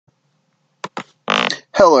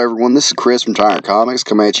Hello everyone, this is Chris from Tyrant Comics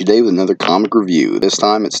coming at you today with another comic review. This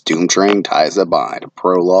time it's Doomtrain Ties That Bind, a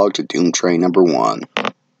prologue to Doomtrain number 1.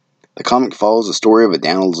 The comic follows the story of a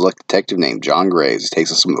down-on-his-luck detective named John Graves who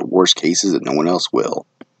takes on some of the worst cases that no one else will.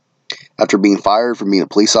 After being fired from being a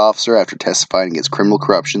police officer after testifying against criminal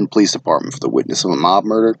corruption in the police department for the witness of a mob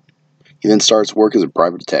murder, he then starts work as a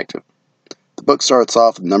private detective. The book starts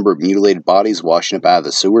off with a number of mutilated bodies washing up out of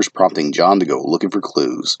the sewers, prompting John to go looking for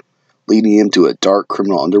clues, leading him to a dark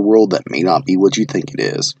criminal underworld that may not be what you think it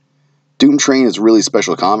is. Doomtrain is a really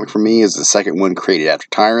special comic for me as the second one created after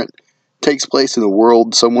Tyrant. It takes place in a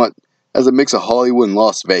world somewhat as a mix of Hollywood and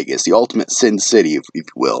Las Vegas, the ultimate Sin City, if you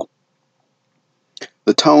will.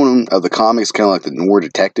 The tone of the comic is kind of like the noir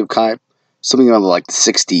detective type, something out of like the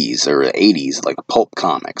 60s or the 80s, like pulp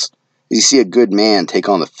comics. As you see a good man take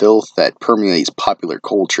on the filth that permeates popular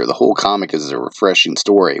culture, the whole comic is a refreshing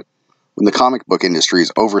story. When the comic book industry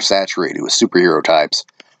is oversaturated with superhero types,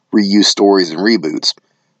 reused stories, and reboots,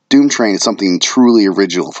 Doomtrain is something truly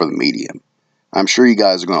original for the medium. I'm sure you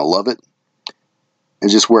guys are going to love it,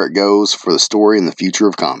 and just where it goes for the story and the future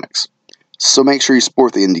of comics. So make sure you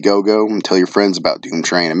support the Indiegogo and tell your friends about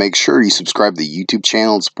Doomtrain, and make sure you subscribe to the YouTube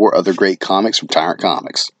channel and support other great comics from Tyrant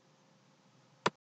Comics.